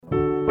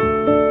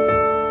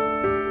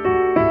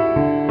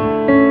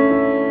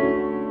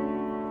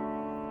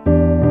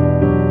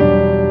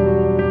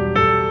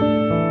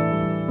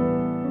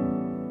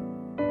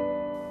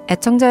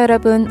애청자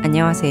여러분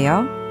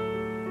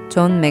안녕하세요.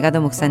 존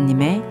메가더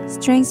목사님의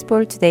Strength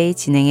for Today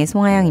진행의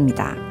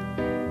송하영입니다.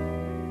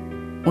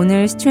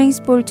 오늘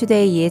Strength for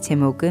Today의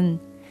제목은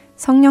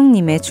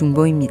성령님의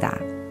중보입니다.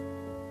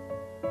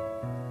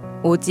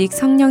 오직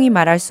성령이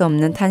말할 수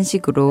없는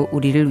탄식으로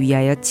우리를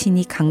위하여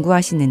친히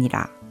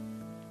간구하시느니라.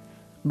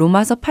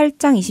 로마서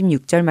 8장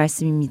 26절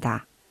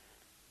말씀입니다.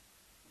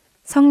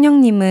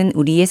 성령님은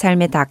우리의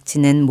삶에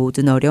닥치는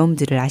모든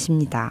어려움들을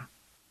아십니다.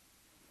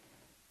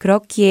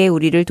 그렇기에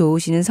우리를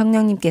도우시는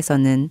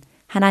성령님께서는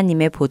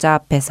하나님의 보좌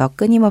앞에서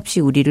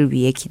끊임없이 우리를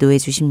위해 기도해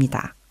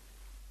주십니다.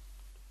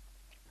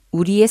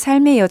 우리의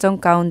삶의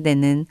여정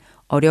가운데는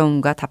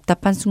어려움과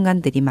답답한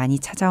순간들이 많이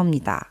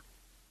찾아옵니다.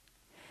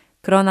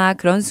 그러나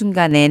그런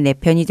순간에 내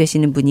편이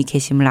되시는 분이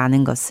계심을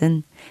아는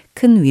것은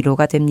큰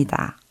위로가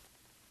됩니다.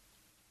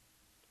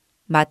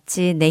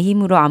 마치 내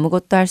힘으로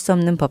아무것도 할 수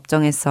없는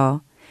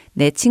법정에서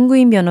내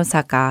친구인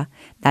변호사가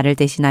나를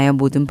대신하여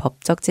모든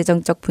법적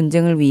재정적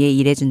분쟁을 위해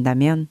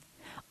일해준다면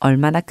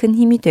얼마나 큰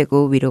힘이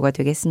되고 위로가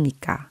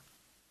되겠습니까?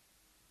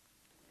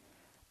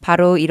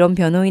 바로 이런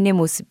변호인의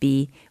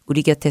모습이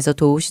우리 곁에서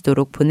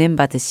도우시도록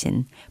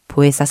보냄받으신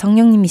보혜사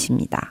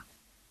성령님이십니다.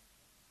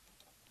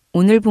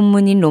 오늘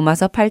본문인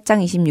로마서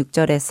 8장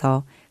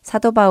 26절에서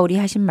사도 바울이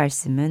하신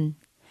말씀은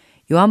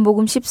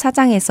요한복음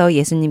 14장에서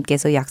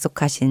예수님께서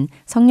약속하신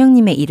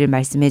성령님의 일을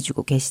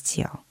말씀해주고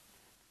계시지요.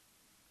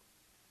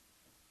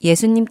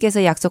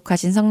 예수님께서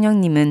약속하신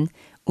성령님은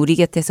우리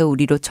곁에서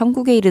우리로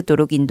천국에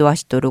이르도록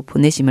인도하시도록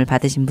보내심을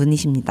받으신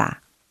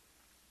분이십니다.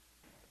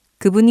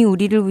 그분이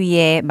우리를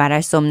위해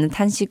말할 수 없는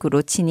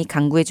탄식으로 친히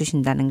간구해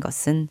주신다는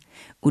것은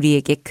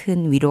우리에게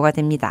큰 위로가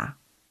됩니다.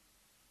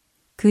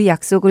 그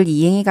약속을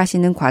이행해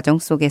가시는 과정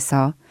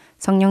속에서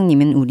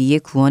성령님은 우리의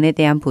구원에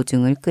대한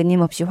보증을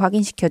끊임없이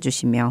확인시켜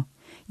주시며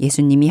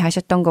예수님이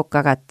하셨던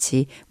것과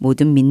같이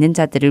모든 믿는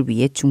자들을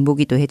위해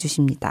중보기도 해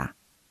주십니다.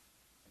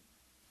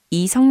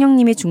 이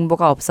성령님의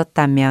중보가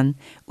없었다면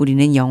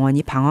우리는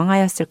영원히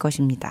방황하였을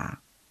것입니다.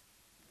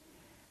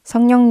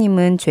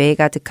 성령님은 죄에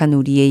가득한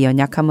우리의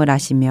연약함을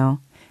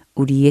아시며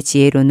우리의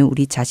지혜로는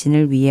우리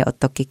자신을 위해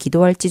어떻게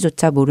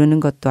기도할지조차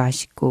모르는 것도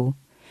아시고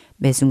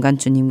매 순간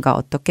주님과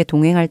어떻게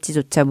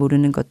동행할지조차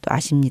모르는 것도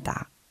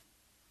아십니다.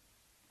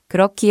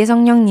 그렇기에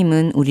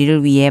성령님은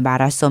우리를 위해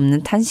말할 수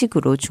없는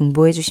탄식으로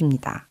중보해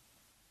주십니다.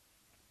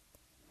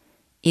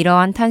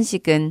 이러한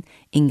탄식은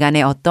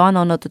인간의 어떠한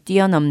언어도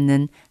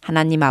뛰어넘는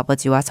하나님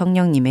아버지와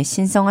성령님의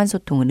신성한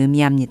소통을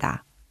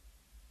의미합니다.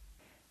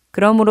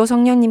 그러므로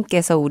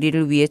성령님께서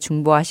우리를 위해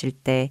중보하실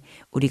때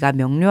우리가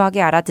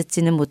명료하게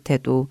알아듣지는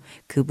못해도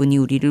그분이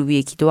우리를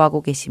위해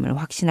기도하고 계심을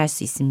확신할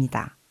수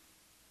있습니다.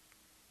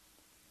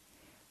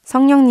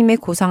 성령님의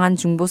고상한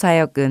중보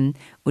사역은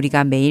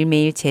우리가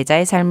매일매일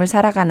제자의 삶을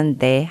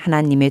살아가는데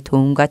하나님의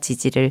도움과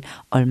지지를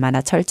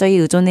얼마나 철저히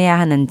의존해야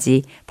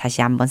하는지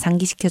다시 한번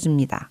상기시켜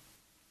줍니다.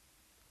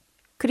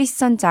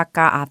 크리스천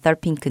작가 아서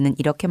핑크는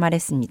이렇게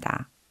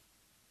말했습니다.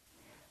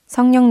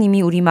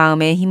 성령님이 우리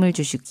마음에 힘을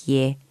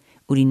주시기에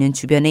우리는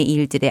주변의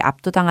일들에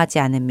압도당하지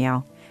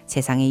않으며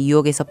세상의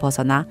유혹에서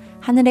벗어나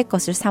하늘의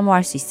것을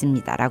사모할 수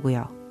있습니다.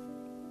 라고요.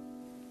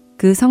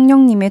 그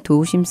성령님의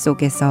도우심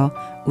속에서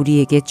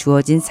우리에게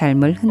주어진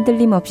삶을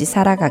흔들림 없이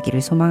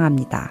살아가기를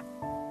소망합니다.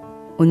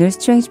 오늘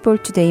Strength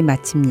for Today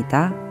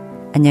마칩니다.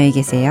 안녕히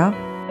계세요.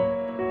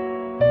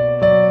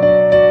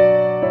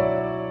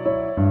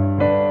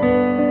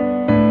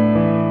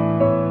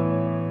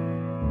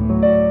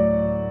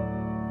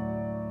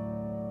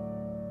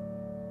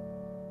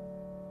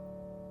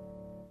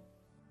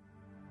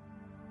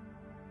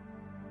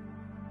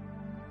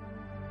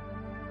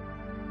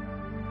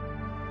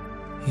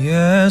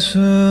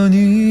 예수님은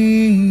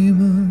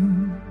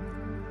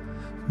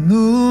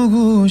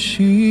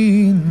누구신가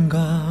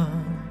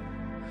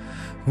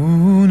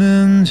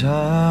우는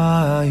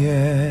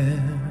자의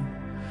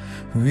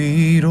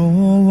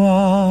위로와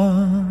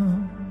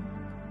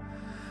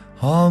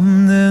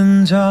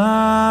없는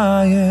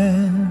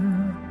자의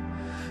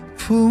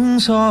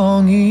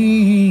풍성이며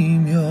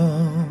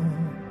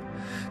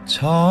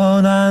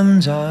전한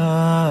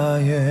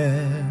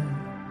자의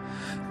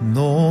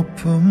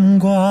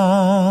높음과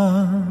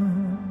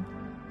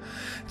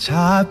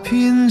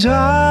잡힌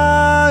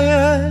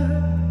자의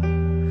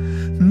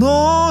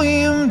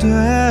노임되고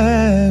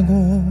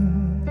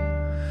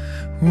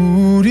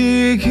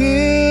우리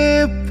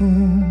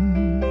기쁨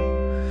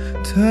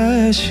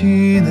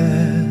대신에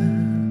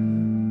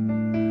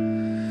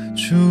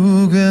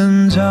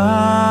죽은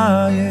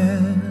자의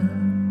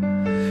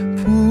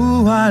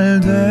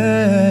부활되고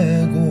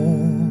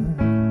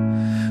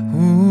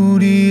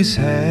우리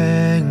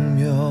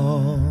생명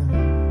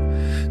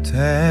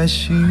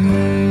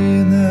대신에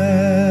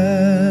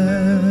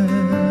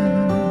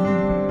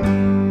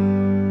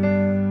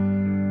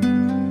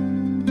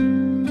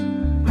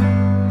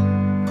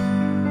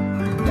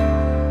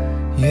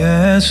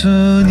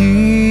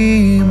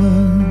예수님은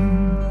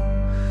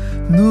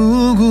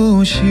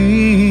누구신가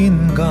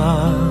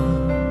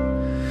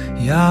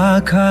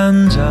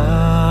약한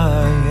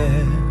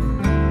자의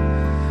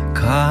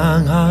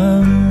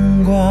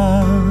강함과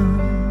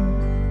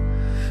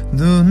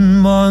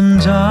눈먼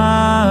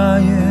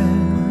자의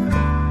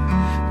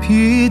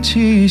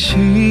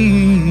빛이시며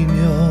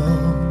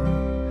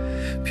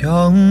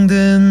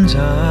병든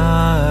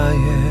자의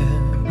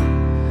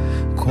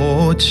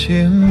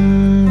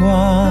고침과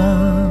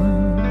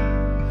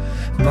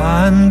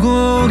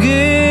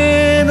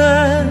만국인의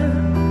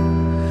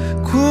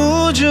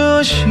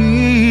구주시며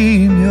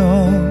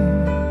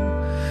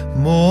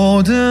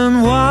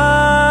모든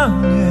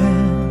왕의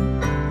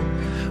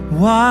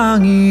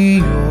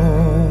왕이요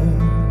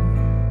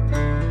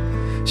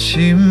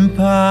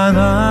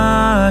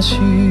심판하신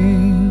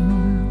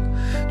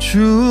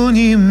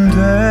주님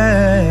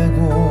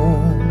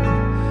되고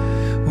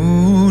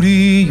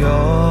우리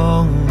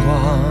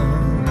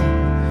영광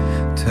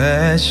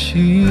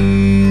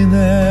되시네.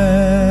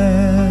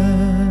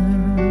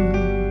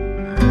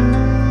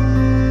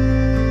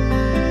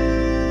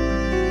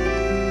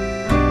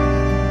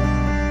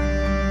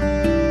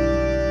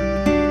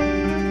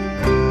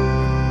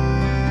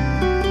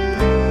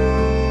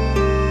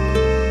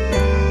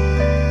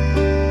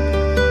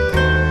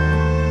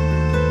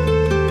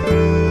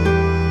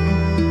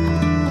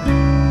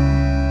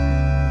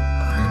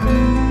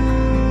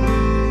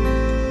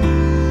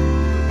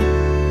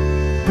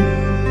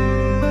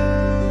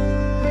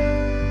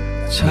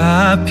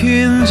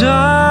 잡힌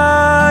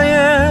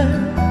자의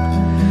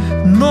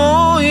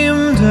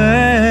노임되고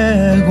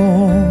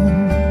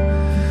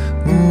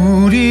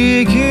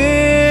우리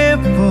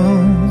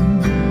기쁨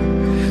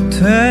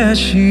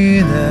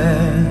되시네.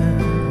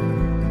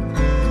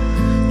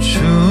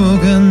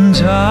 죽은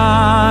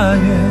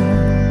자의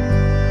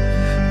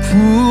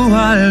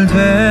부활되고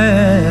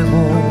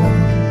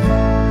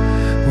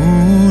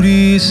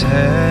우리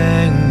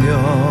생명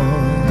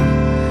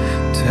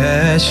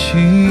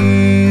되시네.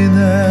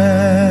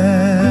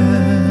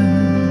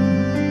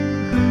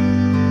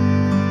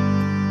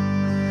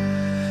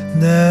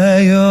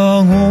 내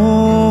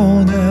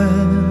영혼의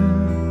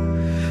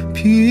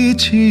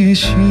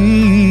빛이시며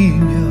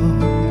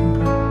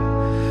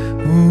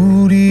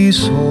우리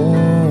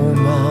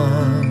소망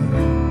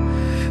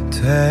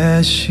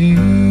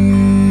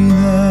되시네.